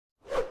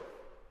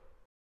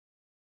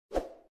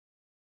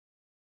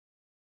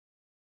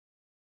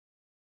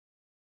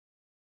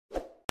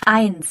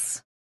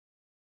Eins.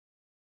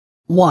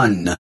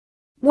 One.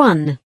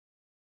 One.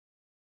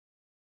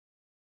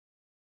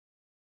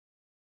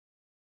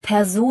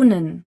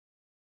 Personen.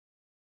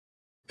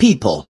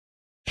 People.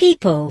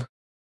 People.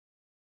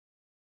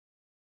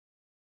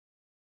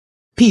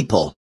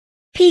 People.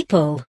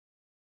 People.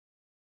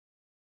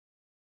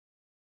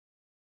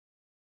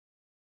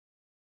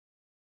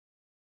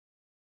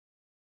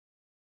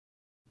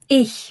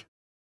 Ich.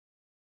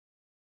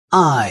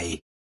 I.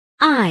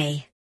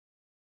 I.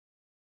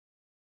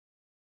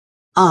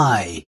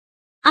 I.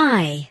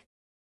 I.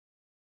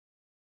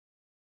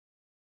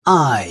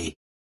 I.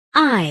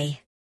 I.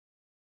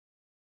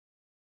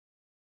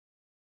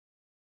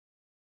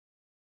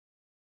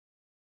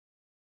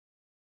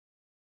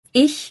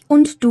 Ich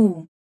und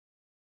du.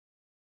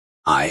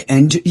 I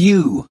and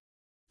you.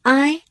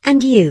 I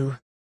and you.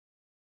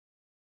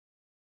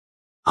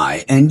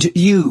 I and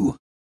you.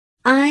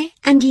 I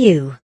and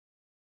you.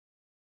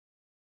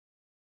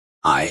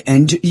 I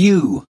and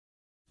you.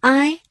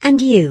 I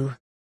and you.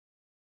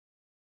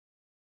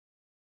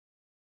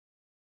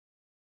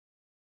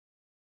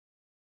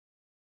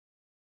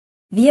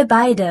 Wir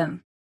beide.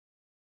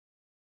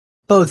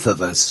 Both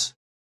of us.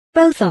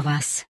 Both of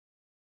us.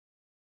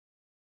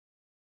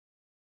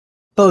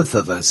 Both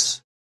of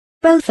us.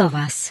 Both of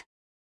us.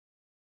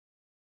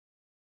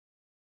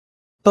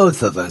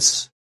 Both of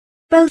us.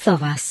 Both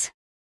of us.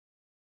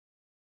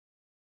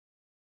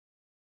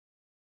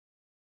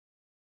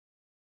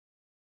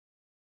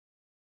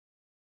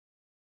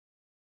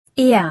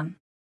 Er.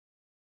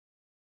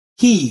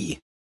 He.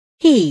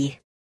 He.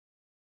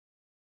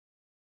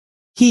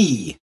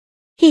 He.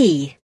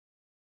 He.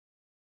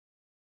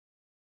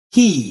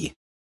 He.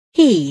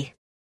 He.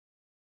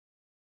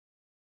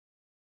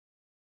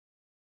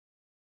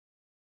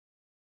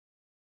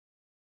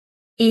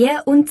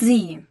 Er und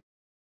sie.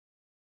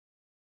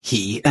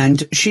 He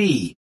and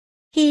she.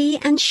 He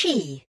and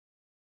she.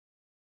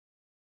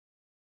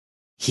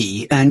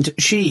 He and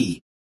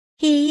she.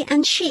 He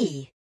and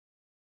she.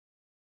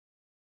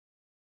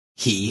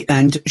 He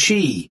and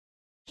she.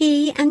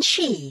 He and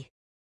she.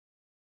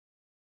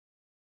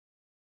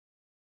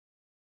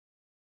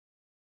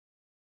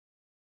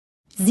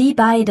 Sie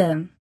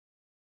beide.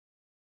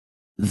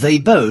 They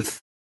both.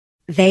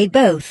 They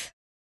both.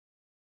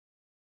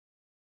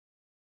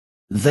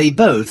 They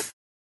both.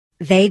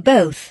 They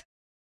both.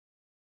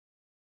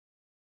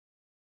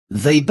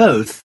 They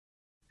both.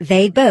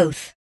 They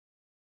both.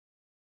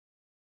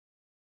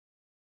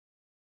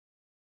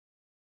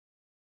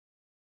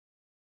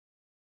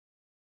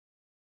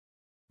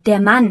 Der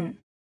Mann.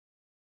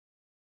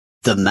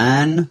 The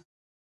man.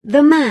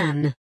 The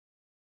man.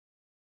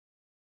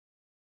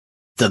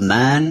 The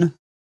man.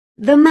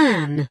 The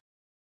man.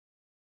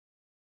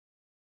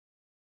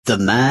 The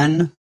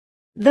man.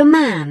 The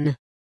man.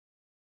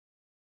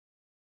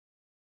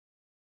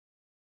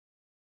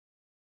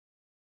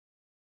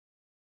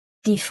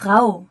 Die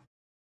Frau.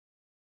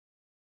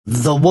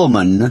 The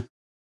woman.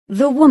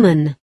 The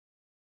woman.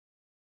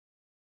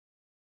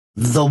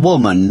 The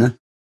woman.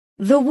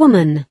 The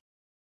woman.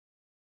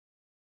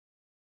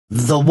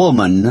 The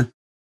woman.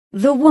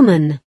 The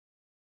woman.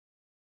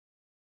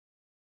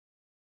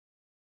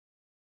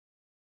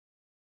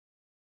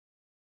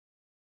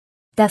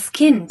 Das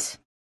Kind.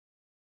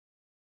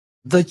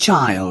 The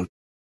child.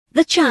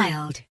 The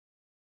child.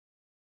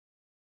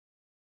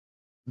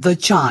 The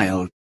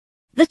child.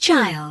 The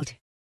child.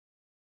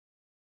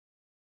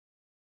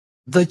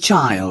 The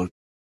child.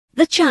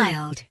 The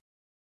child.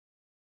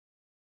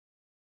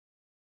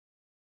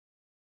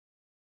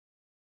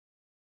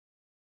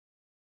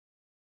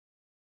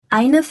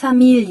 Eine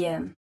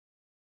Familie.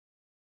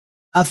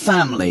 A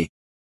family.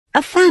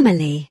 A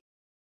family.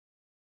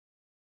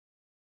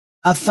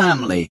 A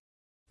family.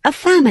 A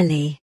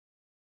family.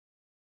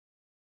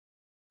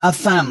 A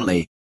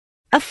family.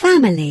 A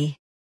family.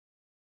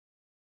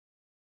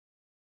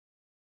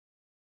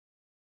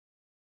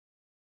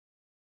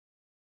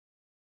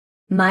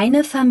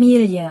 Meine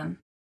Familie.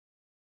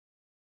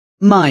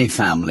 My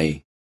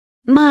family.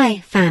 My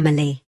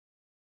family.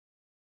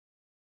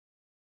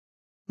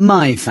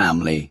 My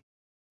family.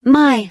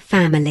 My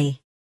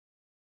family.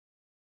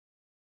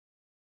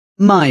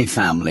 My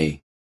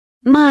family.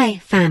 My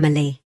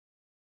family.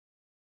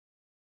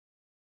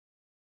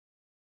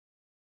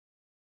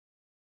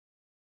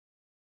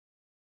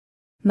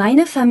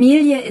 Meine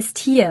Familie ist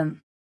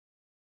hier.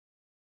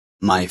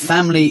 My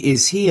family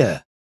is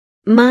here.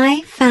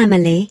 My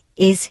family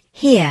is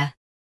here.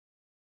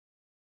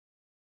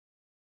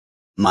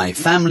 My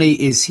family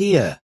is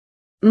here.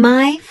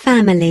 My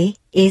family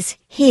is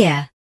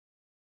here.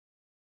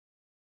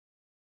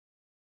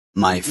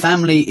 My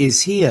family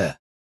is here.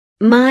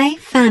 My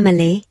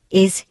family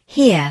is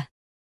here.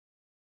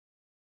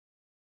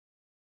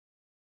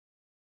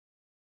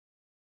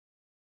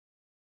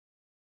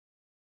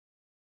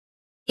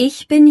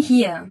 Ich bin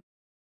hier.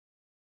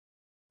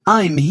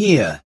 I'm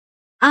here.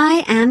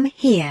 I am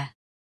here.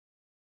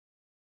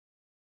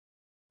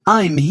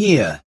 I'm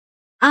here.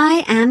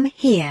 I am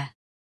here.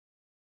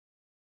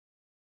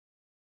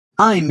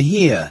 I'm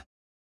here.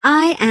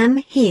 I am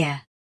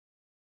here.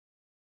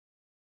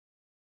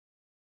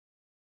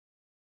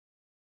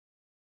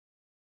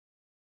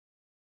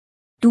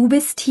 Du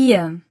bist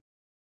hier.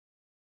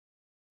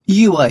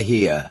 You are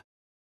here.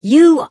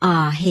 You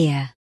are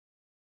here.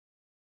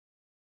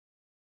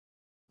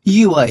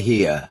 You are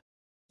here.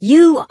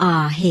 You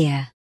are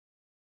here.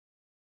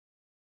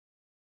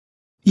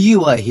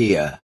 You are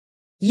here.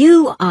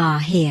 You are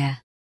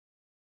here.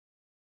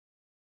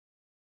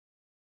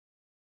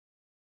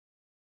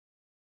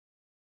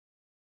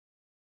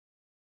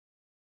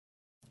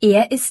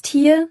 Er ist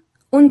hier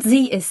und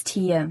sie ist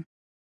hier.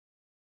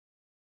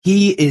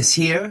 He is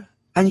here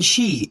and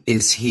she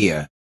is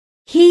here.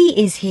 He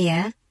is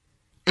here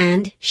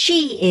and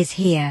she is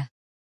here.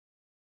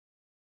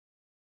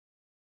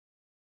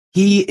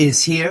 He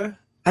is here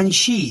and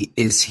she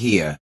is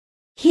here.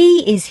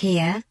 He is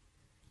here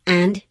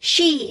and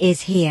she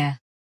is here.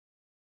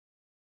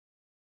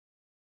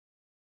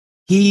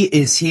 He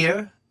is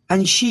here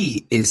and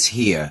she is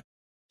here.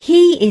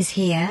 He is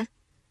here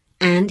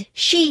and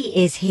she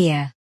is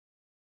here.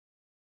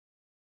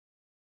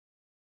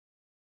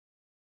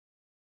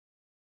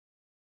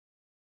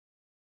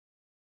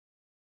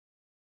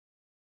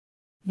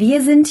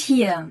 Wir sind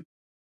hier.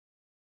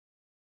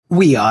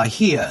 We are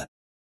here.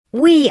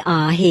 We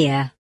are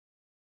here.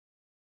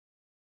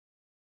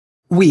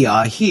 We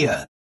are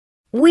here.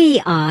 We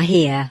are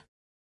here.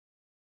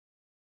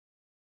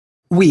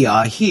 We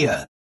are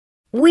here.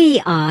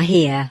 We are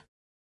here.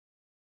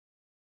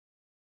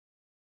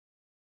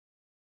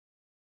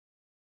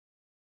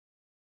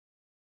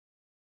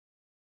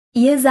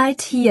 Ihr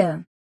seid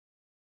hier.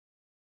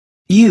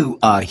 You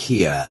are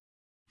here.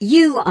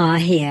 You are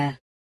here.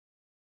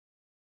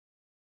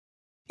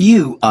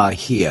 You are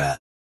here.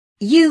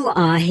 You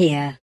are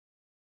here.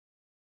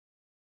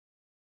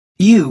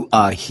 You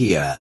are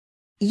here.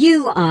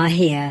 You are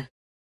here.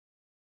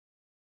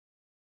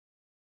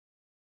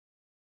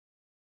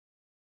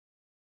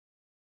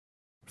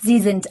 Sie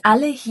sind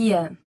alle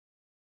hier.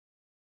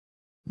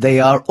 They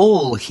are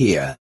all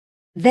here.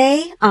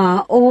 They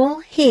are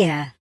all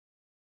here.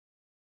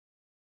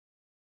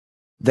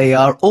 They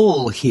are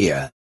all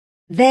here.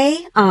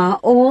 They are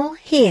all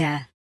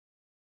here.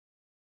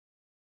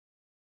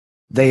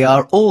 They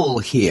are all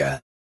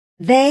here.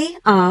 They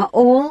are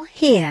all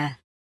here.